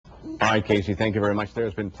All right, Casey, thank you very much.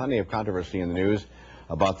 There's been plenty of controversy in the news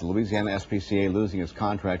about the Louisiana SPCA losing its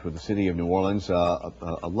contract with the city of New Orleans. A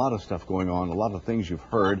lot of stuff going on, a lot of things you've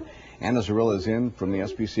heard. Anna Zorrilla is in from the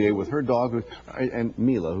SPCA with her dog, and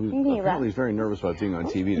Mila, who apparently is very nervous about being on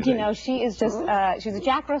TV today. You know, she is just, she's a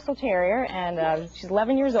Jack Russell Terrier, and she's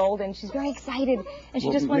 11 years old, and she's very excited, and she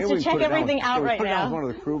just wants to check everything out right now. Put it down with one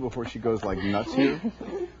of the crew before she goes like nuts here.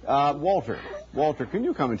 Walter, can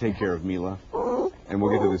you come and take care of Mila? And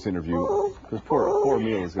we'll get to this interview, because poor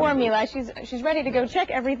Mila is Poor Mila, she's ready to go check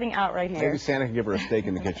everything out right here. Maybe Santa can give her a steak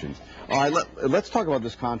in the kitchen. All right, let's talk about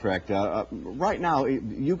this contract. Right now,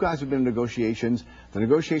 you guys have been in negotiations. The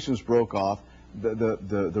negotiations broke off.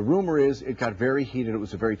 The rumor is it got very heated. It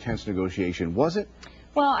was a very tense negotiation. Was it?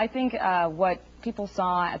 Well, I think what people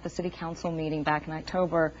saw at the city council meeting back in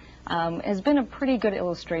October has been a pretty good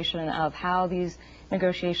illustration of how these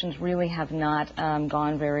negotiations really have not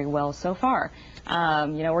gone very well so far.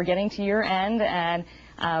 You know, we're getting to year end, and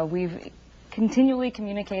we've continually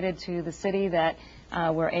communicated to the city that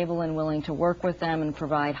we're able and willing to work with them and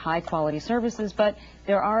provide high quality services, but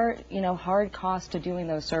there are, you know, hard costs to doing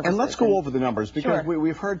those services. And let's go over the numbers, because sure.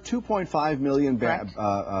 we've heard 2.5 million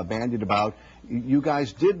bandied about. You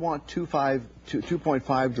guys did want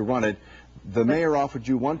 2.5 to run it. The mayor offered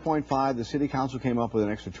you 1.5. The city council came up with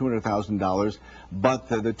an extra $200,000, but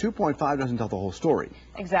the 2.5 doesn't tell the whole story.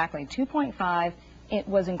 Exactly. 2.5. It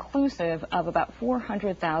was inclusive of about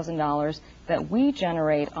 $400,000 that we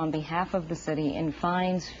generate on behalf of the city in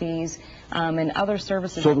fines, fees, and other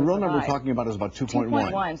services. So the real number we're talking about is about 2.1.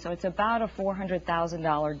 2.1. So it's about a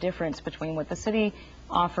 $400,000 difference between what the city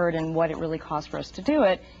offered and what it really cost for us to do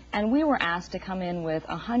it. And we were asked to come in with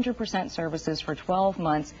 100% services for 12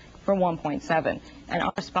 months for 1.7. And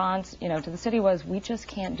our response, you know, to the city was, we just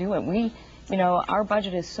can't do it. You know, our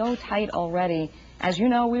budget is so tight already. As you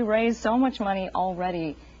know, we raised so much money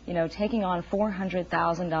already. You know, taking on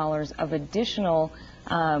 $400,000 of additional,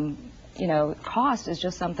 you know, cost is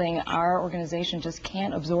just something our organization just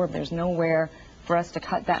can't absorb. There's nowhere for us to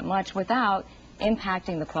cut that much without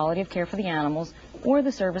impacting the quality of care for the animals or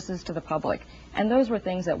the services to the public. And those were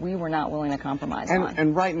things that we were not willing to compromise on.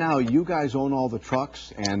 And right now, you guys own all the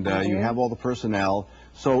trucks, and you have all the personnel.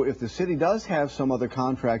 So if the city does have some other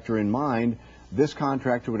contractor in mind, this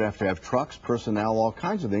contractor would have to have trucks, personnel, all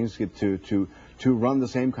kinds of things to run the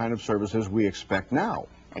same kind of services we expect now.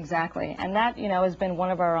 Exactly. And that, you know, has been one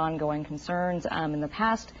of our ongoing concerns. In the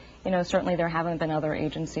past, you know, certainly there haven't been other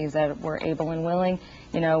agencies that were able and willing.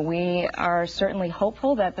 You know, we are certainly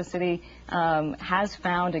hopeful that the city has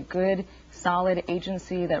found a good, solid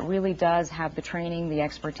agency that really does have the training, the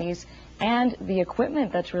expertise, and the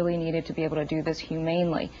equipment that's really needed to be able to do this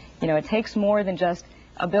humanely. You know, it takes more than just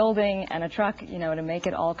a building and a truck, you know, to make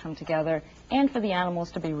it all come together and for the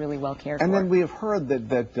animals to be really well cared for. And then we have heard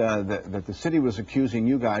that the city was accusing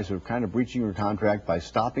you guys of kind of breaching your contract by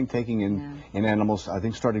stopping taking in animals, I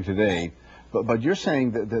think starting today. But you're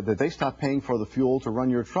saying that they stopped paying for the fuel to run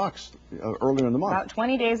your trucks earlier in the month. About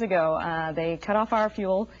 20 days ago, they cut off our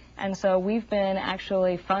fuel, and so we've been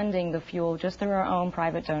actually funding the fuel just through our own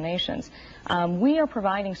private donations. We are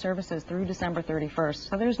providing services through December 31st,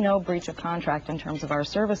 so there's no breach of contract in terms of our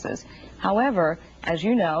services. However, as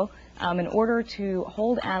you know, in order to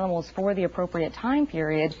hold animals for the appropriate time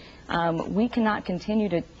period, we cannot continue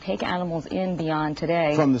to take animals in beyond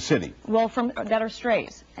today. From the city? Well, that are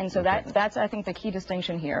strays. And so that's, I think, the key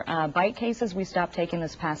distinction here. Bite cases we stopped taking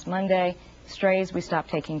this past Monday. Strays we stopped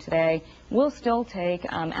taking today. We'll still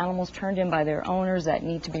take animals turned in by their owners that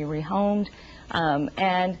need to be rehomed.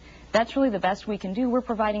 And that's really the best we can do. We're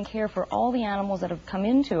providing care for all the animals that have come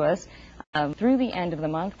into us through the end of the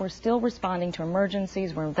month. We're still responding to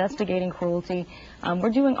emergencies. We're investigating cruelty. We're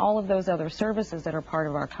doing all of those other services that are part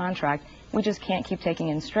of our contract. We just can't keep taking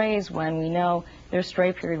in strays when we know their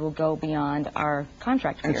stray period will go beyond our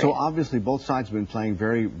contract period. And so obviously both sides have been playing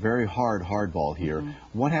very, very hardball here.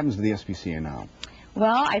 What happens to the SPCA now?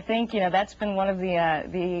 Well, I think, you know, that's been one of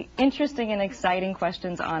the interesting and exciting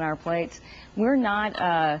questions on our plates. We're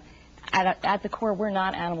not at the core, we're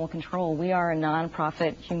not animal control. We are a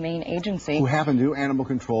nonprofit humane agency who happen to do animal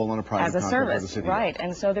control on a private as a service, right?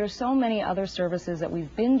 And so there's so many other services that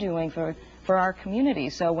we've been doing for our community.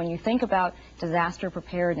 So when you think about disaster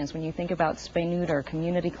preparedness, when you think about spay-neuter,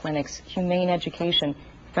 community clinics, humane education,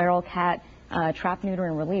 feral cat trap, neuter,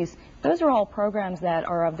 and release, those are all programs that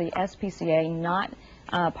are of the SPCA, not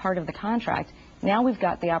part of the contract. Now we've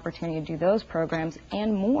got the opportunity to do those programs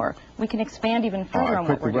and more. We can expand even further on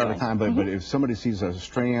what Quickly, we're we're doing. out of time, but if somebody sees a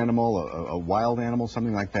stray animal, a wild animal,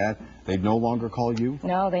 something like that, they'd no longer call you?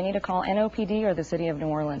 No, they need to call NOPD or the City of New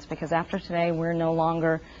Orleans, because after today, we're no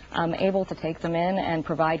longer able to take them in and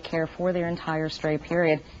provide care for their entire stray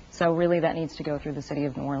period. So really, that needs to go through the City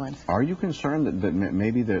of New Orleans. Are you concerned that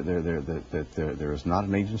maybe there is not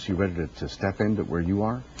an agency ready to step in to where you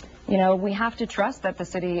are? You know, we have to trust that the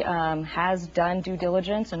city has done due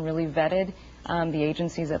diligence and really vetted the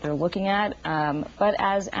agencies that they're looking at. But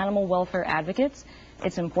as animal welfare advocates,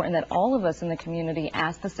 it's important that all of us in the community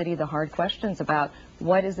ask the city the hard questions about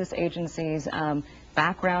what is this agency's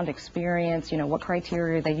background, experience, you know, what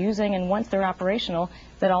criteria are they using, and once they're operational,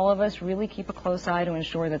 that all of us really keep a close eye to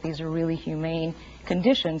ensure that these are really humane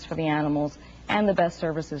conditions for the animals and the best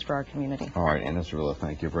services for our community. All right, Anna Zorrilla,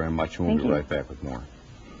 thank you very much. We'll be right back with more.